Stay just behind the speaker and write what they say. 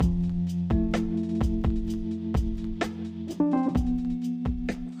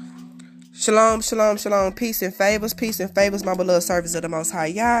Shalom, shalom, shalom, peace and favors, my beloved servants of the Most High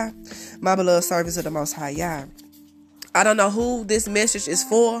Yah, my beloved servants of the Most High Yah. I don't know who this message is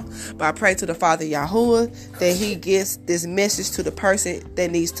for, but I pray to the Father Yahuwah that he gets this message to the person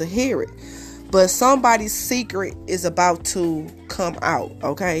that needs to hear it. But somebody's secret is about to come out,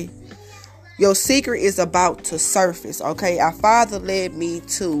 okay? Your secret is about to surface, okay? Our Father led me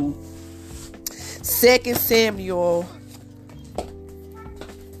to 2 Samuel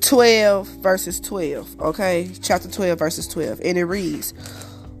 12 verses 12, okay? Chapter 12 verses 12. And it reads,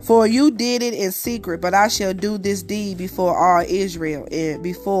 "For you did it in secret, but I shall do this deed before all Israel and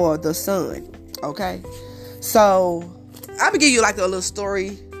before the sun." Okay? So, I'm going to give you like a little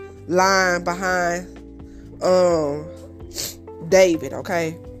story line behind David,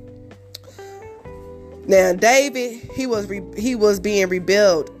 okay? Now, David, he was being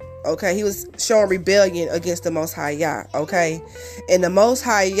rebelled. Okay, he was showing rebellion against the Most High Yah, okay? And the Most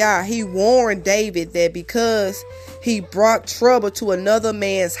High Yah, he warned David that because he brought trouble to another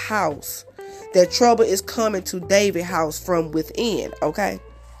man's house, that trouble is coming to David's house from within, okay?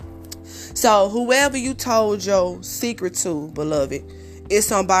 So, whoever you told your secret to, beloved, is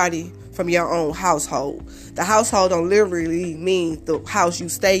somebody from your own household. The household don't literally mean the house you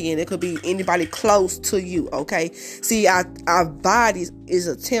stay in. It could be anybody close to you, okay? See, our bodies is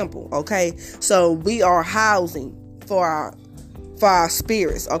a temple, okay? So we are housing for our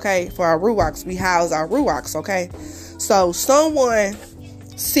spirits, okay? For our ruachs, we house our ruachs, okay? So someone's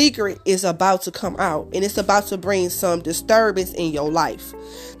secret is about to come out, and it's about to bring some disturbance in your life.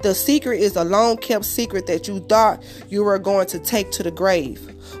 The secret is a long-kept secret that you thought you were going to take to the grave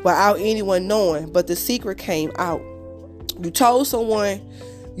without anyone knowing, but the secret came out. You told someone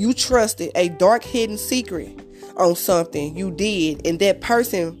you trusted a dark hidden secret on something you did, and that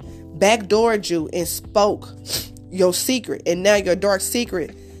person backdoored you and spoke your secret, and now your dark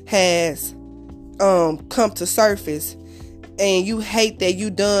secret has come to surface, and you hate that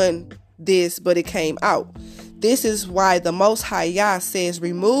you done this, but it came out. This is why the Most High Yah says,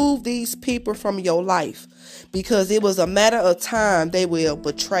 remove these people from your life, because it was a matter of time they will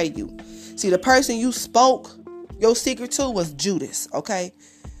betray you. See, the person you spoke your secret to was Judas, okay?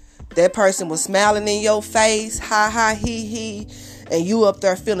 That person was smiling in your face, ha ha, he, and you up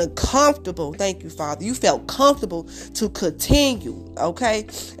there feeling comfortable. Thank you, Father. You felt comfortable to continue, okay?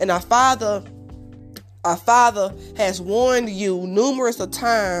 And our Father has warned you numerous of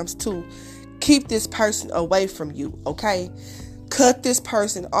times to keep this person away from you, okay? Cut this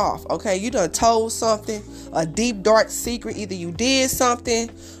person off, okay? You done told something, a deep, dark secret. Either you did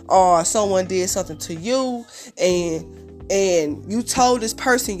something or someone did something to you, and you told this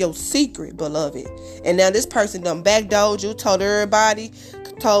person your secret, beloved. And now this person done backdoored you, told everybody,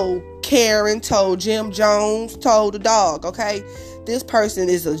 told Karen, told Jim Jones, told the dog, okay? This person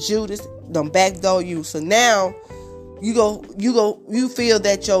is a Judas, done backdoor you. So now you feel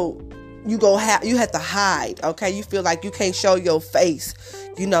that you have to hide, okay? You feel like you can't show your face,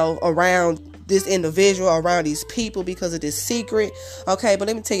 around this individual, around these people because of this secret, okay? But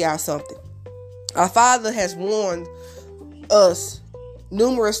let me tell y'all something. Our Father has warned us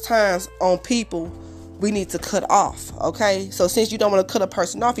numerous times on people we need to cut off, okay? So since you don't want to cut a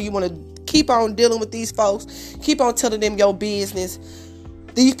person off and you want to keep on dealing with these folks, keep on telling them your business,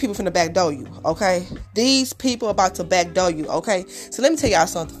 these people finna backdoor you, okay? These people about to backdoor you, okay? So let me tell y'all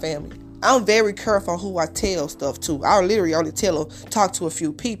something, family. I'm very careful on who I tell stuff to. I literally only talk to a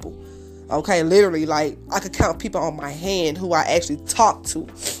few people, okay? Literally, like, I could count people on my hand who I actually talk to,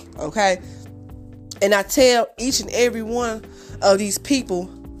 okay? And I tell each and every one of these people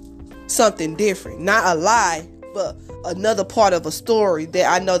something different. Not a lie, but another part of a story that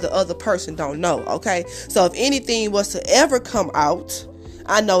I know the other person don't know, okay? So if anything was to ever come out,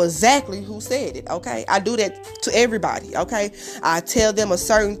 I know exactly who said it, okay? I do that to everybody, okay? I tell them a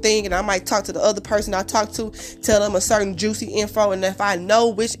certain thing, and I might talk to the other person I talk to, tell them a certain juicy info, and if I know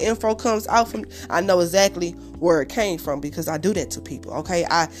which info comes out from, I know exactly where it came from, because I do that to people, okay?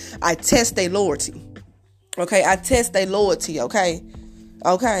 I test their loyalty, okay? I test their loyalty, okay?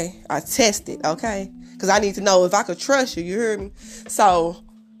 Okay? I test it, okay? Because I need to know if I could trust you, you hear me? So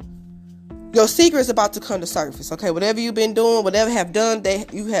your secret is about to come to surface, okay? Whatever you've been doing, whatever have done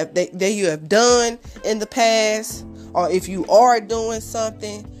that you have done in the past, or if you are doing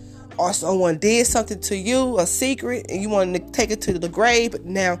something, or someone did something to you, a secret, and you want to take it to the grave, but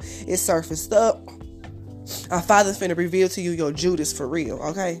now it's surfaced up. Our Father's finna reveal to you your Judas for real,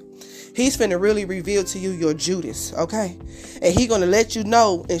 okay? He's finna really reveal to you your Judas, okay? And he gonna let you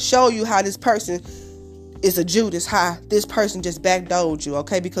know and show you how this person is a Judas, how this person just backdoored you,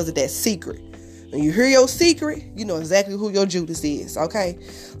 okay, because of that secret. When you hear your secret, you know exactly who your Judas is, okay?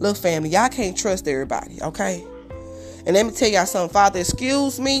 Look, family, y'all can't trust everybody, okay? And let me tell y'all something, Father,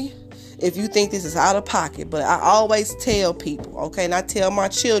 excuse me if you think this is out of pocket, but I always tell people, okay, and I tell my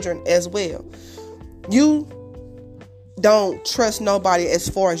children as well, you don't trust nobody as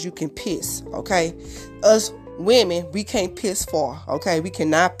far as you can piss, okay? Us women, we can't piss far, okay? We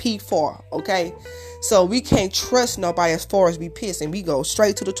cannot pee far, okay? So we can't trust nobody as far as we piss, and we go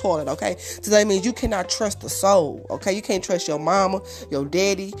straight to the toilet, okay? So that means you cannot trust the soul, okay? You can't trust your mama, your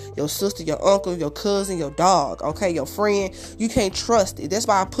daddy, your sister, your uncle, your cousin, your dog, okay? Your friend. You can't trust it. That's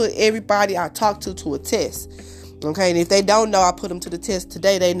why I put everybody I talk to a test, okay? And if they don't know, I put them to the test.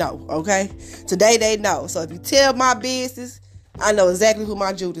 Today they know, okay? Today they know. So if you tell my business, I know exactly who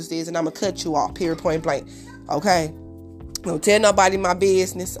my Judas is, and I'm going to cut you off, period, point blank, okay? Don't tell nobody my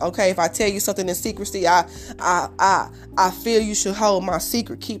business, okay? If I tell you something in secrecy, I feel you should hold my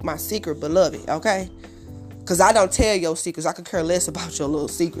secret, keep my secret, beloved, okay? Because I don't tell your secrets. I could care less about your little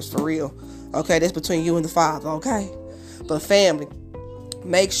secrets, for real, okay? That's between you and the Father, okay? But family,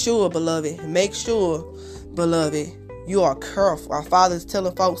 make sure, beloved, you are careful. Our Father is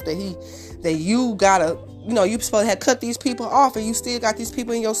telling folks that you gotta, you supposed to have cut these people off, and you still got these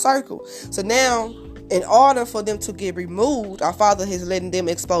people in your circle. So now, in order for them to get removed, our Father is letting them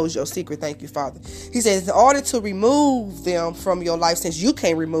expose your secret. Thank you, Father. He says, in order to remove them from your life, since you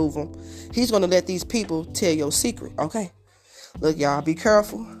can't remove them, He's going to let these people tell your secret, okay? Look, y'all, be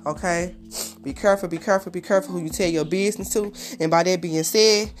careful, okay? Be careful who you tell your business to. And by that being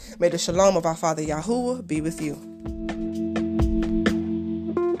said, may the shalom of our Father Yahuwah be with you.